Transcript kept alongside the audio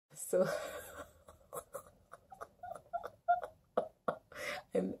So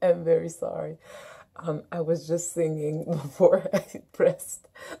I'm very sorry. I was just singing before I pressed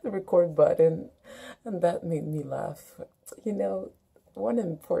the record button, and that made me laugh. You know, one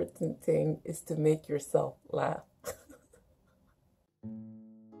important thing is to make yourself laugh.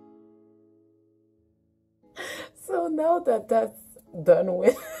 So now that that's done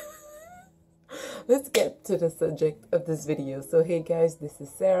with, let's get to the subject of this video. So hey guys, this is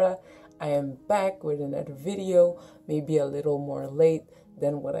Sarah. I am back with another video, maybe a little more late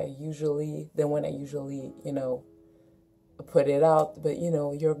than when I usually, put it out. But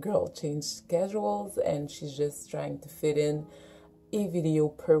your girl changed schedules and she's just trying to fit in a video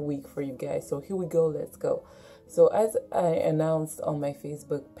per week for you guys. So here we go, let's go. So as I announced on my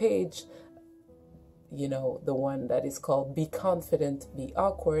Facebook page, the one that is called Be Confident, Be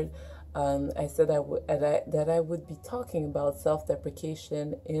Awkward, I said that I would be talking about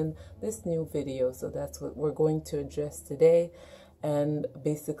self-deprecation in this new video. So that's what we're going to address today, and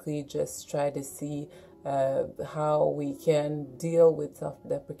basically just try to see how we can deal with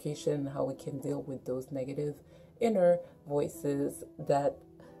self-deprecation, how we can deal with those negative inner voices that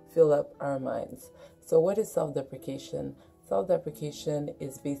fill up our minds. So what is self-deprecation? Self-deprecation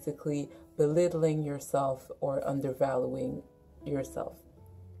is basically belittling yourself or undervaluing yourself.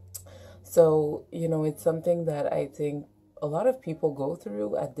 So, it's something that I think a lot of people go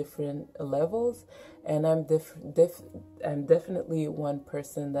through at different levels, and I'm definitely one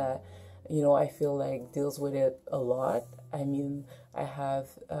person that, I feel like deals with it a lot. I mean, I have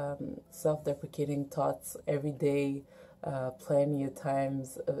self-deprecating thoughts every day, plenty of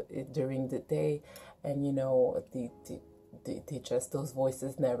times during the day, and they just, those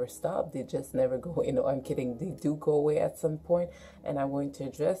voices never stop. They just never go. I'm kidding. They do go away at some point, and I'm going to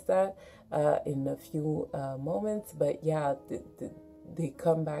address that in a few moments. But yeah, they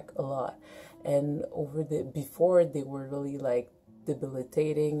come back a lot. And before they were really like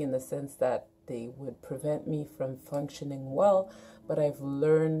debilitating in the sense that they would prevent me from functioning well. But I've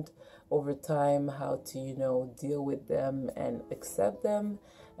learned over time how to, deal with them and accept them.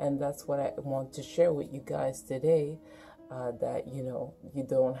 And that's what I want to share with you guys today. That you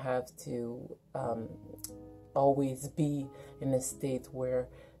don't have to always be in a state where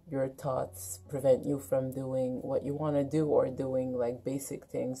your thoughts prevent you from doing what you want to do or doing like basic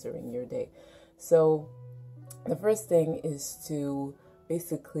things during your day. So the first thing is to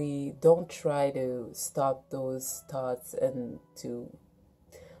basically don't try to stop those thoughts and to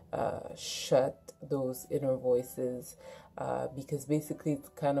shut those inner voices, because basically it's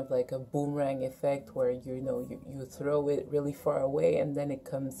kind of like a boomerang effect where you throw it really far away and then it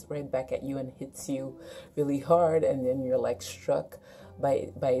comes right back at you and hits you really hard, and then you're like struck by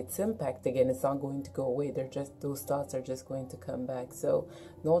its impact again. It's not going to go away. Those thoughts are just going to come back. So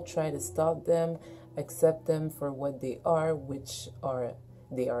don't try to stop them. Accept them for what they are, which are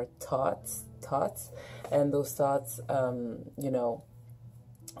thoughts, and those thoughts,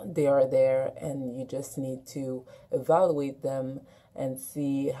 they are there, and you just need to evaluate them and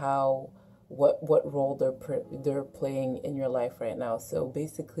see what role they're playing in your life right now. So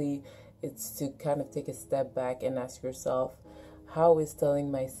basically, it's to kind of take a step back and ask yourself, how is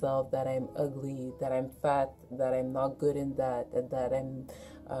telling myself that I'm ugly, that I'm fat, that I'm not good in that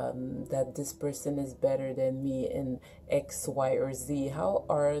this person is better than me in X, Y, or Z? How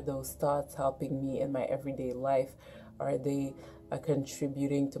are those thoughts helping me in my everyday life? Are they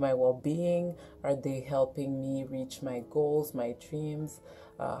contributing to my well-being? Are they helping me reach my goals, my dreams?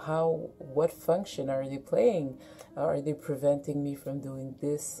 What function are they playing? Are they preventing me from doing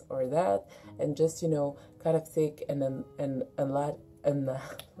this or that? And just kind of take an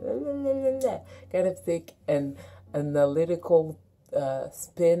analytical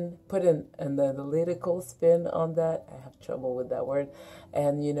spin, put an analytical spin on that. I have trouble with that word.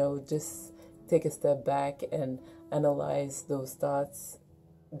 And just take a step back and analyze those thoughts.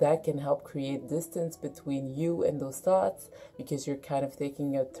 That can help create distance between you and those thoughts, because you're kind of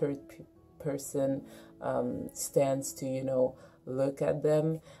taking a third person stance to look at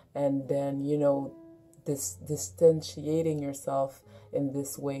them, and then this distanciating yourself in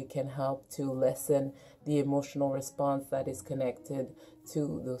this way can help to lessen the emotional response that is connected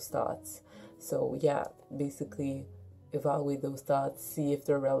to those thoughts. So yeah, basically evaluate those thoughts, see if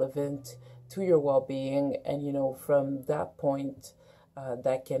they're relevant to your well-being, and from that point,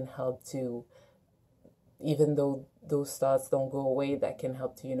 that can help to, even though those thoughts don't go away, that can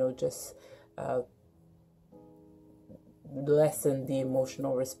help to just lessen the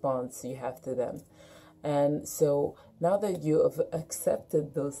emotional response you have to them. And so now that you have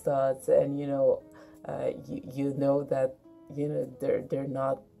accepted those thoughts, and you know that they're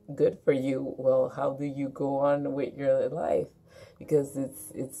not good for you, well, how do you go on with your life? Because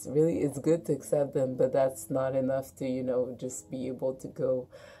it's really, it's good to accept them, but that's not enough to, you know, just be able to go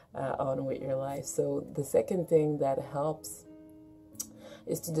on with your life. So the second thing that helps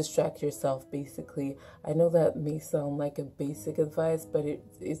is to distract yourself, basically. I know that may sound like a basic advice, but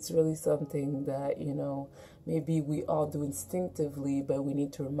it's really something that, you know, maybe we all do instinctively, but we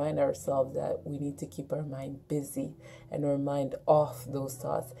need to remind ourselves that we need to keep our mind busy and our mind off those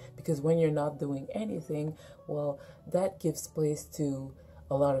thoughts. Because when you're not doing anything, well, that gives place to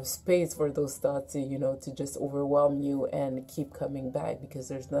a lot of space for those thoughts to, you know, to just overwhelm you and keep coming back, because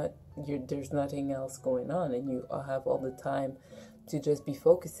there's nothing else going on, and you have all the time to just be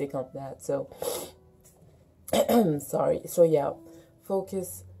focusing on that. So sorry. So yeah,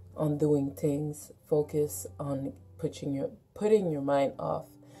 focus on doing things. Focus on putting your mind off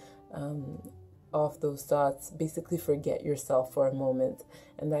those thoughts. Basically, forget yourself for a moment,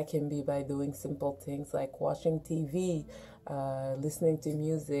 and that can be by doing simple things like watching TV, listening to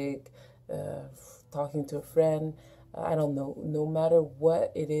music, talking to a friend. I don't know. No matter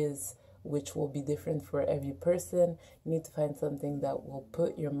what it is, which will be different for every person, you need to find something that will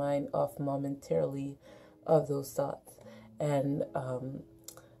put your mind off momentarily of those thoughts. And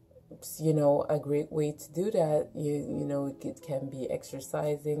you know, a great way to do that, you know, it can be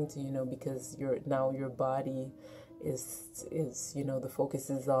exercising, to, you know, because your body is you know, the focus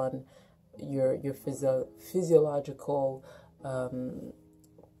is on your physiological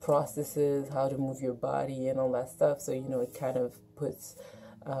processes, how to move your body and all that stuff. So, you know, it kind of puts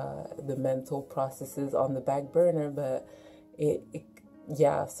the mental processes on the back burner, but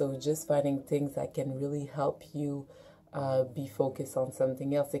yeah, so just finding things that can really help you be focused on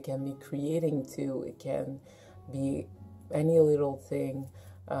something else. It can be creating too. It can be any little thing,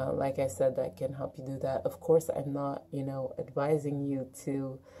 like I said, that can help you do that. Of course, I'm not, you know, advising you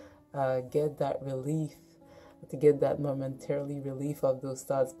to get that relief, to get that momentarily relief of those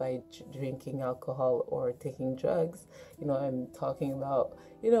thoughts by drinking alcohol or taking drugs. You know, I'm talking about,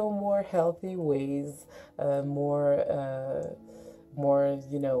 you know, more healthy ways, more,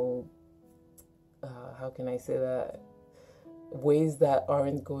 you know, how can I say that? Ways that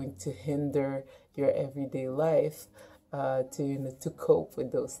aren't going to hinder your everyday life, to, you know, to cope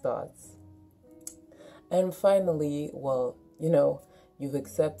with those thoughts. And finally, well, you know, you've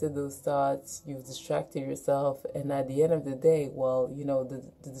accepted those thoughts, you've distracted yourself, and at the end of the day, well, you know, the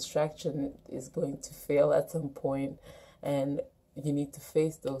distraction is going to fail at some point, and you need to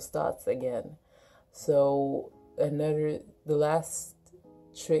face those thoughts again. So the last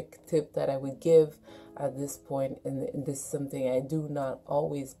tip that I would give at this point, and this is something I do not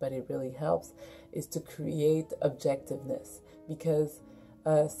always, but it really helps, is to create objectiveness. Because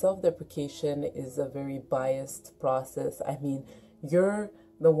self-deprecation is a very biased process. I mean, you're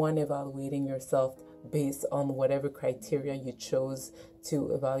the one evaluating yourself based on whatever criteria you chose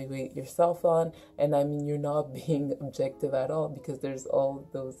to evaluate yourself on. And I mean, you're not being objective at all, because there's all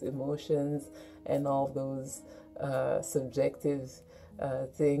those emotions and all those subjective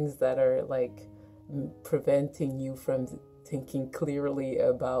things that are like preventing you from thinking clearly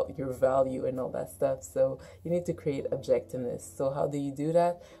about your value and all that stuff. So you need to create objectiveness. So how do you do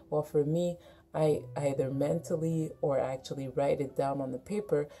that? Well, for me, I either mentally or actually write it down on the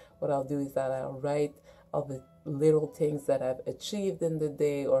paper. What I'll do is that I'll write all the little things that I've achieved in the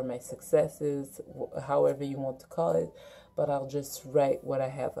day, or my successes, however you want to call it, but I'll just write what I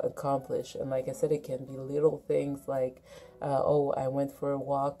have accomplished. And like I said, it can be little things like, oh, I went for a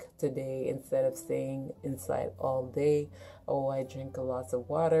walk today instead of staying inside all day. Oh, I drink a lot of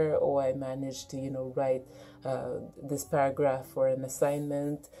water. Oh, I managed to, you know, write this paragraph for an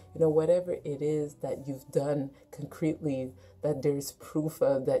assignment. You know, whatever it is that you've done concretely, that there's proof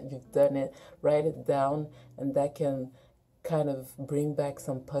of that you've done it, write it down, and that can kind of bring back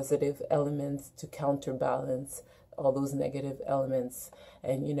some positive elements to counterbalance all those negative elements.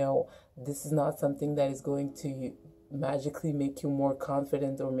 And, you know, this is not something that is going to magically make you more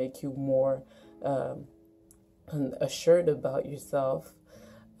confident or make you more assured about yourself,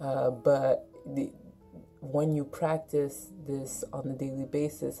 but when you practice this on a daily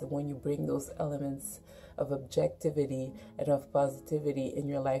basis, and when you bring those elements of objectivity and of positivity in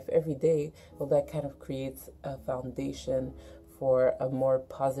your life every day, well, that kind of creates a foundation for a more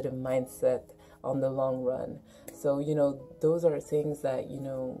positive mindset on the long run. So, you know, those are things that, you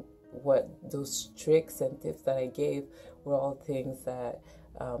know, what those tricks and tips that I gave were all things that,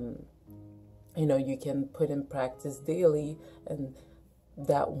 you know, you can put in practice daily, and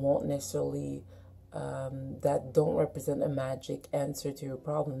that won't necessarily, that don't represent a magic answer to your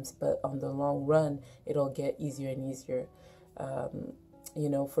problems, but on the long run, it'll get easier and easier. you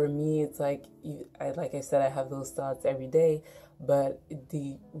know, for me, it's like, like I said, I have those thoughts every day, but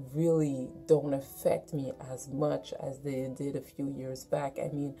they really don't affect me as much as they did a few years back. I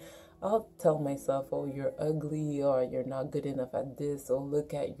mean, I'll tell myself, oh, you're ugly, or you're not good enough at this, or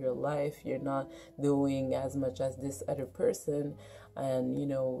look at your life, you're not doing as much as this other person. And you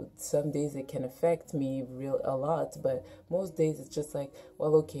know, some days it can affect me a lot, but most days it's just like,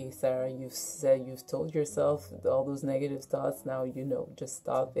 well, okay, Sarah, you've told yourself all those negative thoughts. Now, you know, just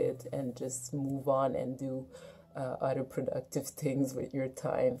stop it and just move on and do other productive things with your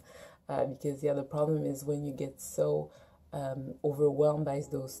time. Because yeah, the problem is when you get so overwhelmed by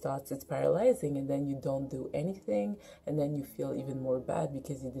those thoughts, it's paralyzing, and then you don't do anything, and then you feel even more bad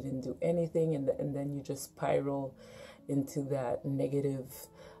because you didn't do anything, and then you just spiral into that negative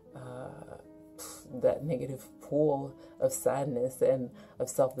pool of sadness and of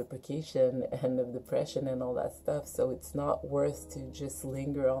self-deprecation and of depression and all that stuff. So it's not worth to just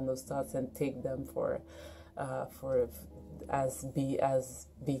linger on those thoughts and take them as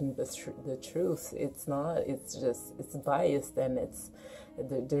being the truth. It's not. It's just, it's biased, and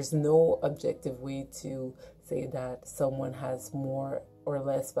there's no objective way to say that someone has more or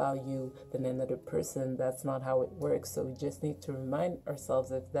less value than another person. That's not how it works. So we just need to remind ourselves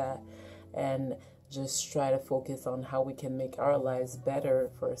of that, and just try to focus on how we can make our lives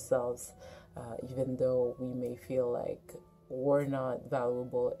better for ourselves, even though we may feel like we're not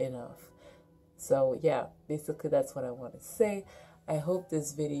valuable enough. So yeah, basically that's what I want to say. I hope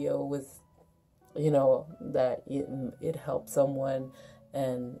this video was, you know, that it helped someone,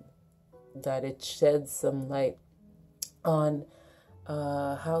 and that it sheds some light on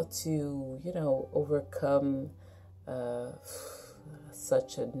how to, you know, overcome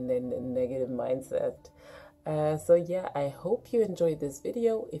such a negative mindset. So yeah, I hope you enjoyed this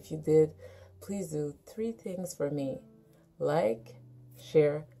video. If you did, please do 3 things for me: like,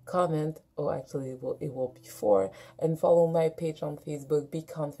 share, comment. Oh, actually, it will be 4. And follow my page on Facebook, Be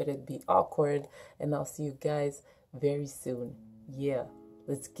Confident, Be Awkward. And I'll see you guys very soon. Yeah,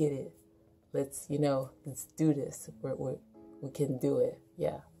 let's get it. Let's do this. We can do it.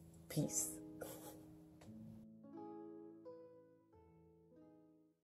 Yeah. Peace.